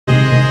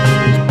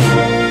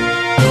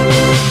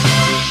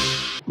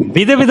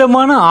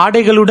விதவிதமான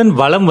ஆடைகளுடன்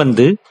வலம்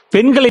வந்து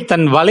பெண்களை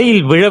தன்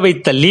வலையில் விழ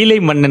வைத்த லீலை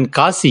மன்னன்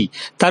காசி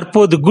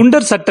தற்போது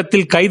குண்டர்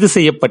சட்டத்தில் கைது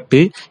செய்யப்பட்டு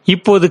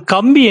இப்போது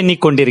கம்பி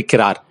எண்ணிக்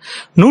கொண்டிருக்கிறார்.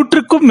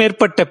 100க்கும்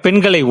மேற்பட்ட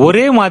பெண்களை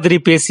ஒரே மாதிரி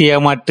பேசி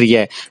ஏமாற்றிய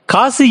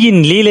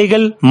காசியின்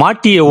லீலைகள்,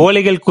 மாட்டிய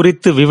ஓலைகள்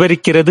குறித்து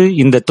விவரிக்கிறது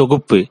இந்த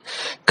தொகுப்பு.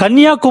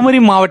 கன்னியாகுமரி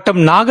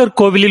மாவட்டம்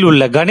நாகர்கோவிலில்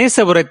உள்ள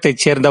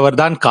கணேசபுரத்தைச்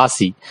சேர்ந்தவர்தான்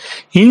காசி.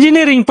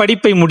 இன்ஜினியரிங்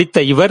படிப்பை முடித்த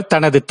இவர்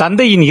தனது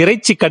தந்தையின்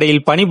இறைச்சி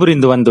கடையில்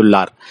பணிபுரிந்து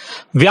வந்துள்ளார்.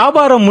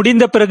 வியாபாரம்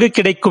முடிந்த பிறகு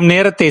கிடைக்கும்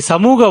நேரத்தை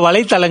சமூக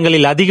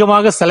வலைதளங்களில்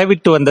அதிகமாக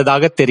செலவிட்டு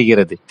வந்ததாக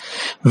தெரிகிறது.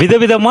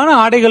 விதவிதமான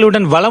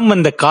ஆடைகளுடன் வலம்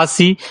வந்த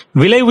காசி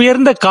விலை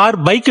உயர்ந்த கார்,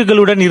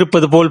 பைக்குகளுடன்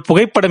இருப்பது போல்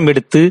புகைப்படம்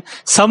எடுத்து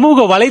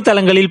சமூக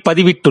வலைதளங்களில்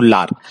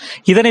பதிவிட்டுள்ளார்.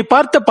 இதனை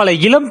பார்த்த பல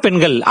இளம்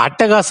பெண்கள்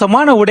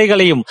அட்டகாசமான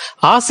உடைகளையும்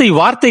ஆசை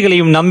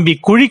வார்த்தைகளையும் நம்பி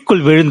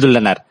குழிக்குள்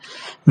விழுந்துள்ளனர்.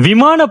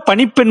 விமான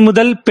பணிப்பெண்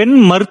முதல் பெண்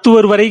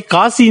மருத்துவர் வரை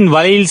காசியின்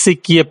வலையில்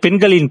சிக்கிய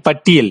பெண்களின்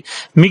பட்டியல்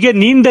மிக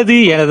நீண்டது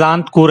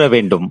எனதான் கூற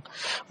வேண்டும்.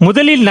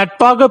 முதலில்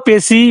நட்பாக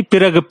பேசி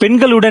பிறகு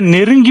பெண்களுடன்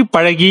நெருங்கி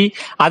பழகி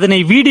அதனை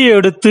வீடியோ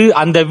எடுத்து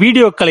அந்த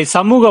வீடியோக்களை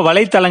சமூக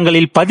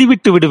வலைதளங்களில்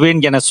பதிவிட்டு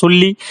விடுவேன் என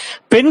சொல்லி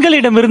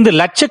பெண்களிடமிருந்து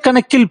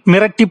லட்சக்கணக்கில்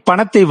மிரட்டி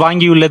பணத்தை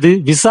வாங்கியுள்ளது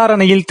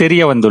விசாரணையில்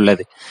தெரிய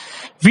வந்துள்ளது.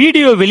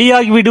 வீடியோ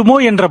வெளியாகிவிடுமோ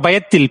என்ற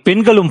பயத்தில்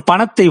பெண்களும்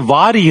பணத்தை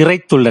வாரி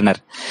இறைத்துள்ளனர்.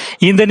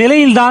 இந்த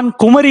நிலையில்தான்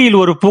குமரியில்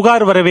ஒரு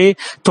புகார் வரவே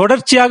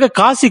தொடர்ச்சியாக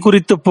காசி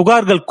குறித்து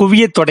புகார்கள்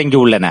குவிய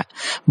தொடங்கியுள்ளன.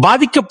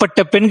 பாதிக்கப்பட்ட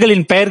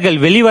பெண்களின் பெயர்கள்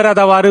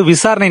வெளிவராதவாறு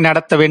விசாரணை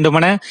நடத்த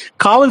வேண்டுமென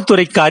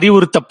காவல்துறைக்கு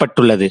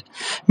அறிவுறுத்தப்பட்டுள்ளது.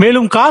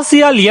 மேலும்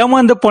காசியால்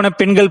ஏமாந்து போன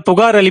பெண்கள்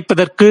புகார்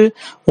அளிப்பதற்கு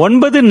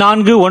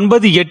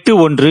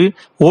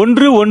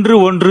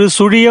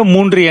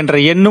 9491111103 என்ற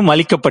எண்ணும்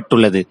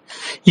அளிக்கப்பட்டுள்ளது.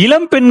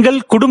 இளம்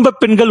பெண்கள், குடும்ப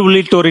பெண்கள்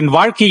உள்ளிட்டோரின்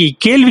வாழ்க்கையை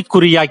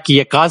கேள்விக்குறியாக்கிய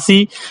காசி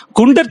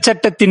குண்டர்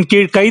சட்டத்தின்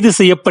கீழ் கைது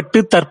செய்யப்பட்டு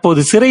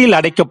தற்போது சிறையில்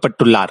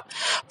அடைக்கப்பட்டுள்ளார்.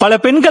 பல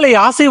பெண்களை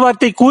ஆசை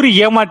வார்த்தை கூறி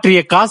ஏமாற்றிய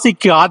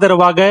காசிக்கு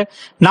ஆதரவாக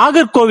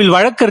நாகர்கோவில்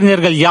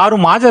வழக்கறிஞர்கள்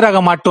யாரும் ஆஜராக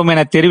மாட்டோம்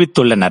என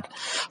தெரிவித்துள்ளனர்.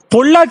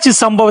 பொள்ளாச்சி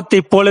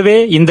சம்பவத்தை போலவே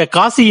இந்த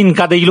காசியின்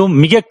கதையிலும்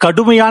மிக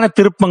கடுமையான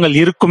திருப்பங்கள்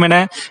இருக்கும்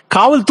என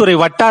காவல்துறை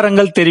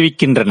வட்டாரங்கள்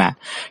தெரிவிக்கின்றன.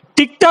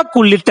 டிக்டாக்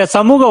உள்ளிட்ட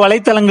சமூக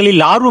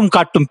வலைதளங்களில் ஆர்வம்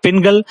காட்டும்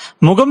பெண்கள்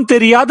முகம்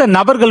தெரியாத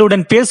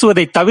நபர்களுடன்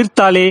பேசுவதை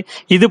தவிர்த்தாலே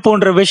இது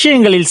போன்ற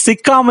விஷயங்களில்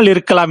சிக்காமல்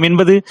இருக்கலாம்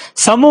என்பது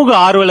சமூக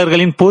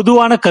ஆர்வலர்களின்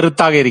பொதுவான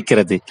கருத்தாக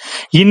இருக்கிறது.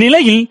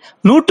 இந்நிலையில்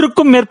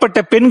 100க்கும் மேற்பட்ட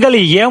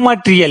பெண்களை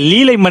ஏமாற்றிய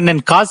லீலை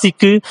மன்னன்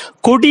காசிக்கு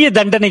கொடிய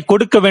தண்டனை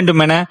கொடுக்க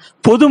வேண்டும் என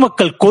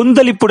பொதுமக்கள்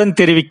கொந்தளிப்புடன்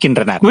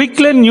தெரிவிக்கின்றனர்.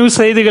 குயிக்லைன் நியூஸ்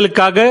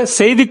செய்திகளுக்காக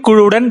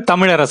செய்திக்குழுவுடன்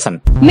தமிழரசன்.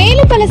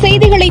 மேலும் பல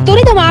செய்திகளை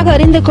துரிதமாக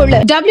அறிந்து கொள்ள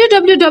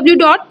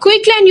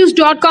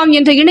www.quicklinenews.com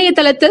என்ற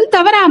இணையதளத்தில்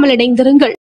தவறாமல் இணைந்திருங்கள்.